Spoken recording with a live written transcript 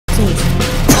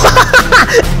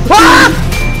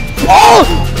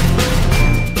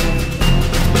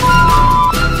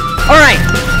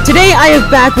today I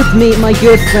have back with me my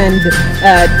good friend,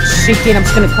 Chicken. I'm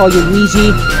just gonna call you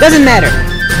Luigi. Doesn't matter.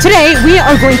 Today we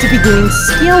are going to be doing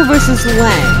skill versus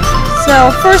lag.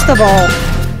 So first of all,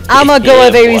 I'm gonna go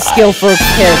a very skillful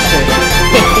character.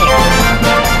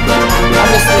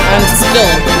 I'm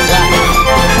skilled.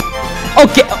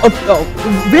 Okay. Oh,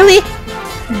 really?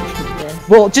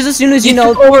 Well, just as soon as you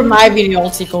know. Took over my video, I'll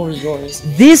take over yours.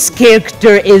 This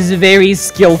character is very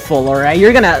skillful. All right,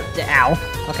 you're gonna. Ow.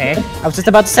 Okay. I was just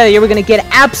about to say you were gonna get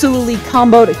absolutely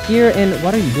comboed here. And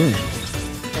what are you doing?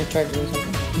 I tried doing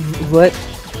something. What?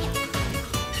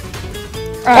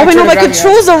 Oh wait, no, my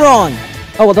controls are wrong!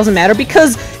 Oh, well, it doesn't matter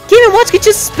because Game & Watch can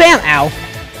just spam. Ow.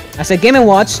 I said Game &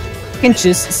 Watch can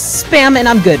just spam and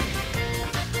I'm good.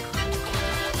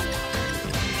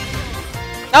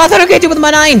 Oh, I thought I could do with my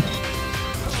 9! Ooh,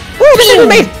 this is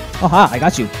me! Oh, ha, I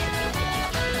got you.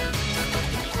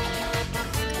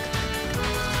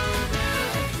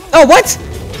 Oh, what?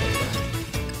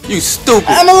 You stupid!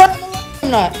 I'm alive!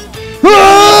 I'm not.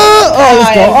 Oh,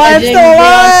 let's go. I'm still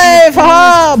alive!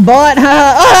 Ha! But,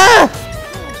 ha!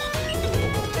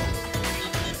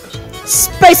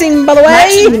 Spacing, by the way!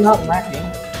 Actually not lacking.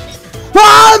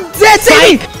 Oh, that's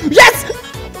it! Yes!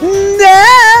 No!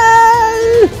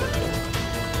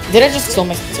 Did I just kill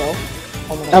myself?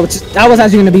 Oh my God. I was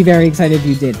actually gonna be very excited if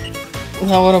you did.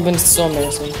 That would have been so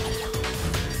embarrassing.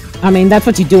 I mean, that's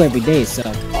what you do every day, so...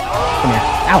 Come here.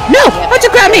 Ow! No! How'd you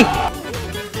grab me?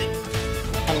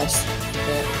 I missed.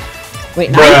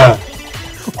 Wait,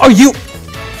 are you...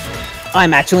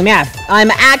 I'm actually mad.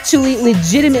 I'm actually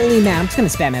legitimately mad. I'm just gonna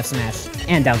spam F smash.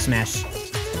 And down smash.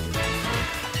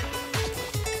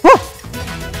 Oh!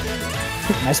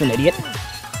 Nice one, idiot.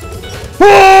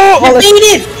 Oh,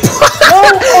 it!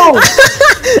 Oh!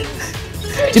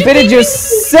 You better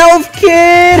yourself,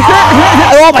 kid!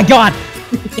 Oh my god!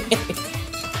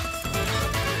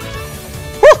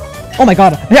 Oh my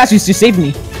god, it actually just saved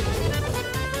me.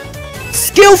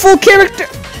 Skillful character!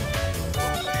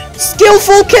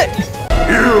 Skillful kid!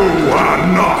 You are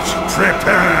not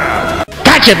prepared!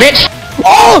 Gotcha, bitch!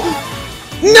 Oh!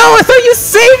 No, I thought you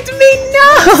saved me!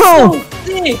 No!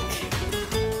 Sick.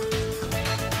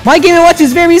 My Game & Watch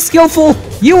is very skillful.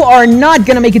 You are not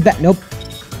gonna make it back. Nope.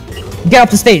 Get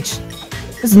off the stage.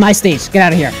 This is my stage. Get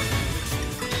out of here.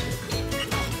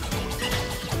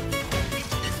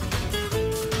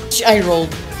 I rolled.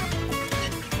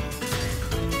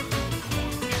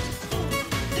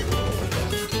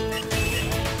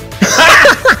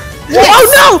 Oh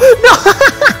no! No!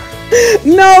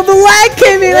 No, the lag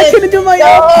came in. I couldn't do my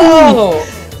own.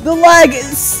 The lag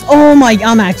is. Oh my!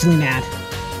 I'm actually mad.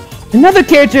 Another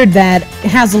character that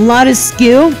has a lot of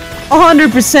skill,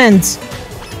 100%,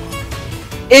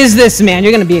 is this man.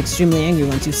 You're gonna be extremely angry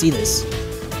once you see this.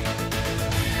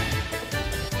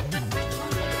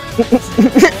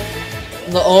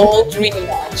 The old dream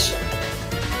match.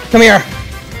 Come here.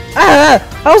 Ah!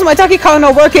 How's my Taki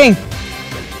not working?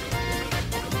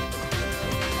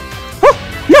 Oh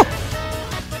no!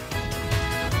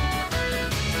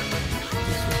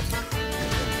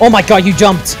 Oh my god! You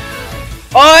jumped.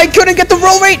 I couldn't get the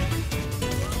roll rate!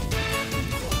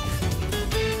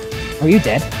 Are you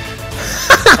dead?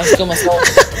 I still myself.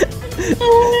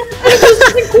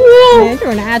 Cool. Man,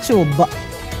 you're an actual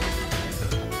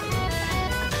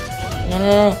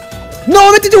No. No,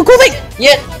 I meant to do a cool thing!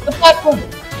 Yeah, the platform!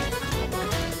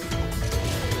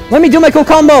 Let me do my cool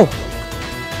combo!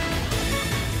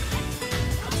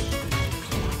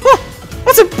 Oh,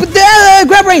 that's a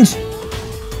grab range!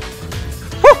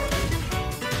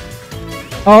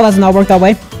 Oh, that's not work that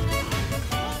way.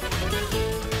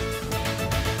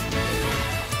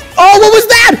 Oh, what was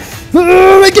that?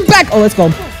 Make it back! Oh, let's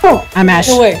go. I mash.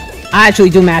 No way. I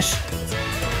actually do mash.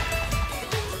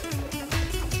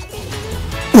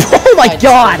 Oh my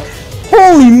god!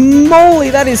 Holy moly,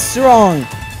 that is strong.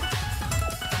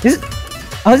 Is it?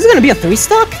 Oh, this is gonna be a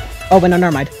 3-stock? Oh, wait, no,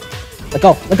 never mind. Let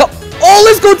go. Let go. Oh,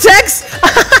 let's go, Tex!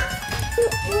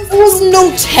 There was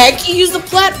no tech. He used the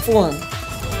platform.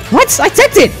 What? I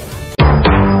teched it!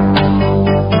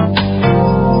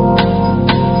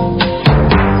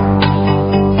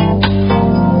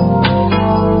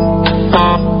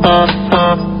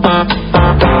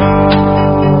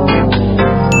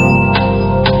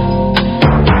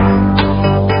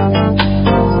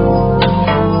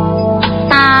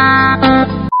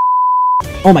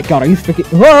 Oh my god, are you freaking-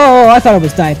 Whoa, I thought I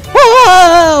was died.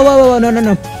 Whoa, no.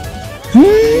 English?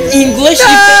 No! You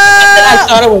said I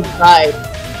thought it was died.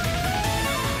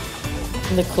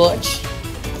 The clutch.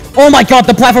 Oh my god,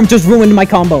 the platform just ruined my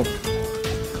combo.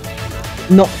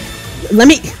 No. Let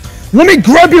me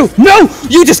grab you! No!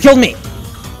 You just killed me!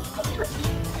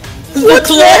 What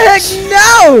the heck?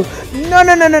 No!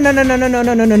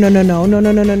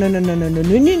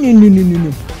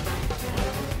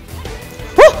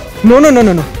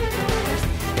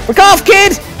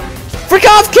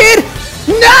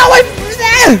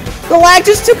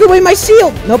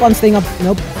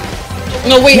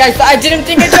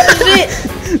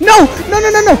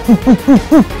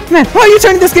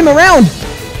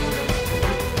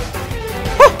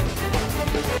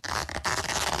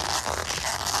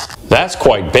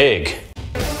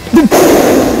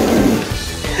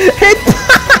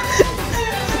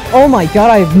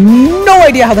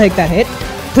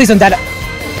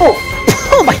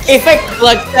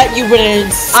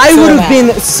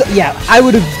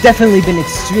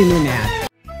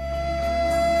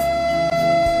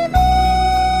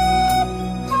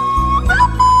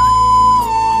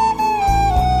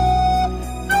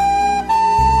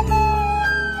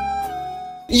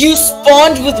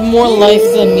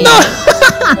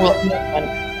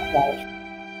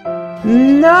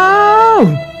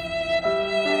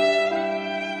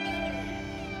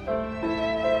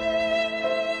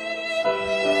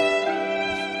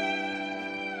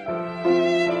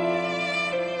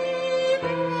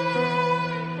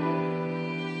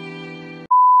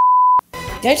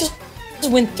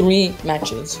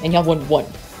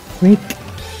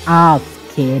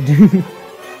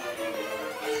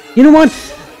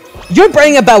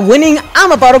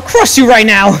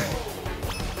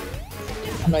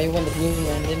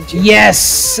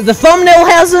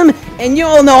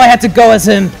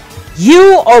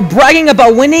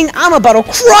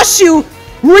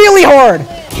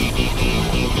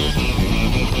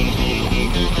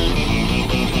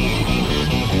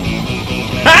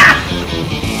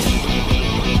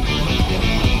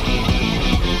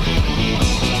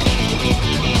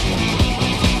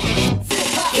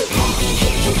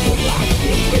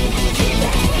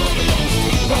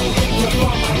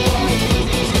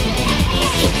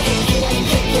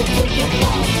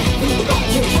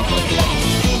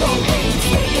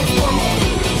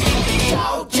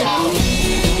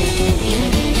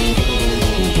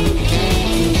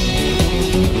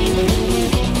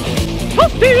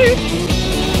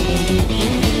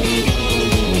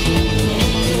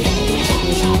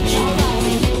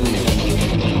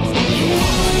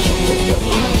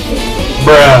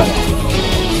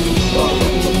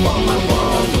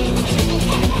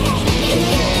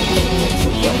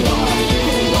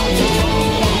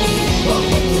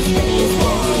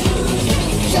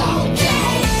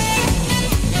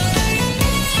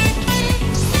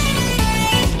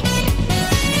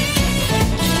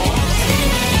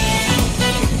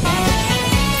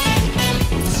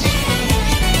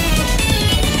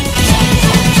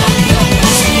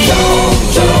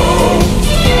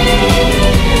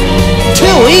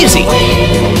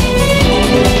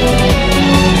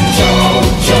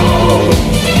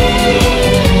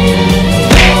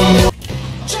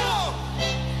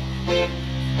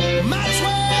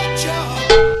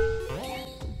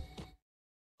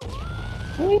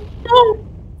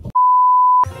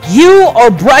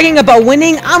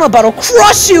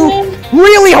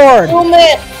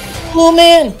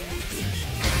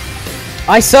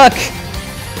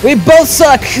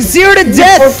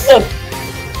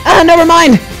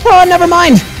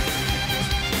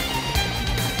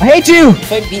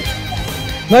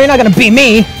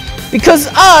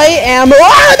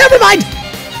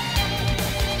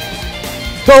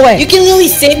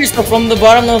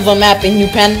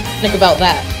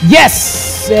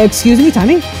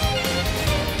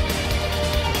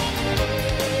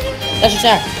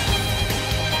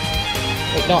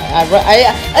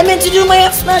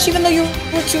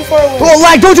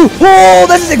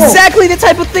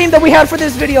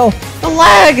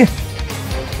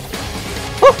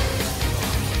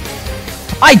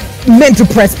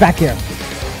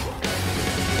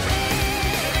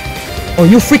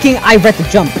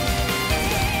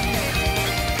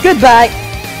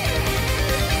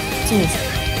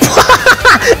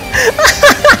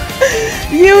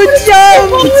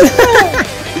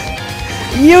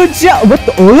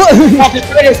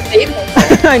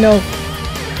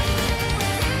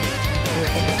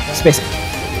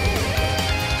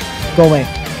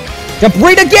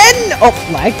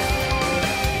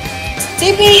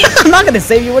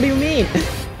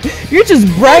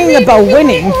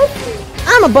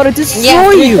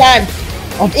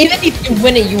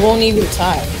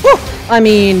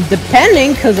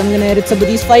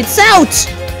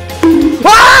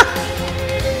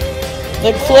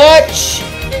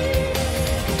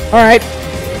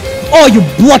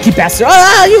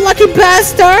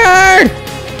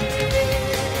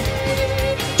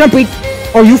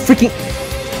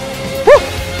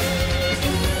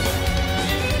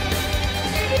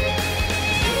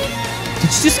 Did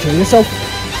you just kill yourself?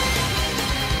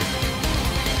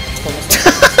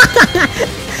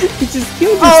 You just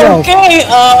killed yourself. Okay,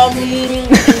 I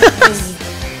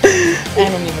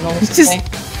don't even know what to say.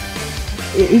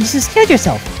 You just killed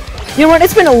yourself. You know what,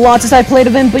 it's been a lot since I played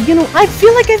with him, but you know, I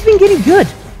feel like I've been getting good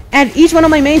at each one of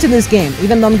my mains in this game,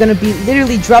 even though I'm gonna be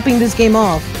literally dropping this game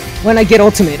off when I get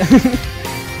ultimate.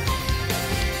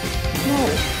 No.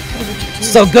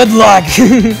 So good luck!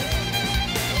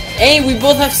 Hey, we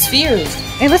both have spheres.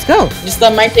 Hey, let's go. Just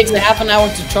that mine takes a half an hour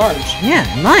to charge. Yeah,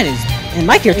 mine is, and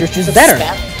my character's just better.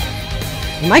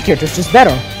 And my character's just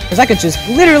better, because I could just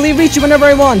literally reach you whenever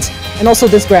I want. And also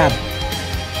this grab.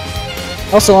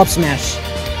 Also up smash.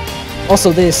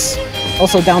 Also this.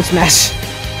 Also down smash.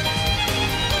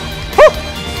 Woo!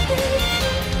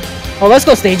 Oh, let's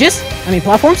go stages. I mean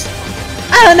platforms.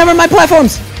 Ah, never mind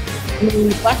platforms.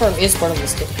 The platform is part of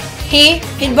this game. Hey,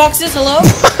 hitboxes, hello?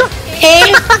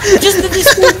 Hey, just the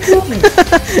description.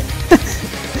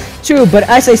 True, but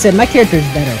as I said, my character is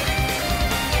better.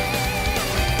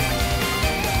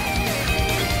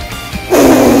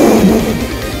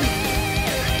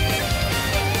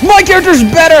 My character's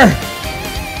better!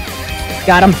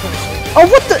 Got him. Oh,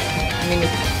 what the? I mean,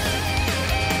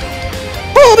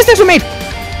 Oh, mistakes were made!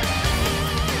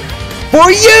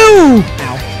 For you!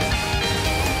 Ow.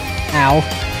 Ow.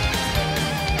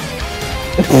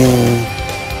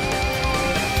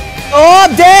 Oh,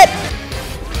 I'm dead!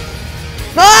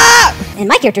 Ah! And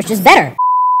my character's just better.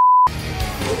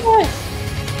 What?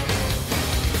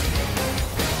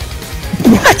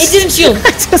 it didn't shield.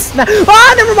 I just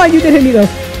ah, never mind, you did hit me though.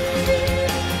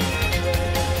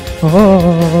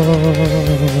 Oh.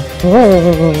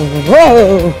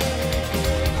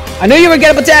 I knew you were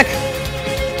gonna attack!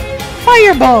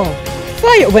 Fireball!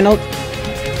 Fire! Wait, no.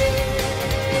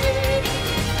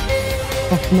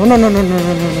 Oh, no, no, no, no, no,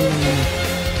 no, no, no,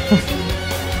 no.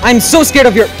 I'm so scared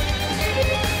of your...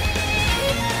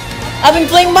 I've been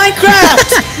playing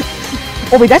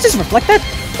Minecraft! Oh, wait, that just reflect that?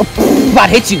 Oh, that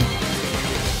hit you.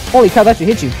 Holy cow, that should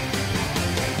hit you.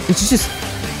 Did you just...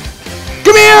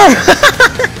 Come here!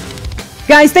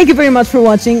 Guys, thank you very much for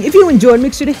watching. If you enjoyed,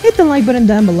 make sure to hit the like button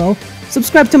down below.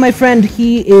 Subscribe to my friend.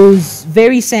 He is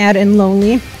very sad and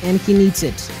lonely, and he needs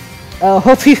it.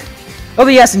 Hope you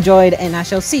guys enjoyed, and I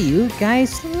shall see you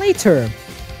guys later.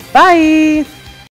 Bye!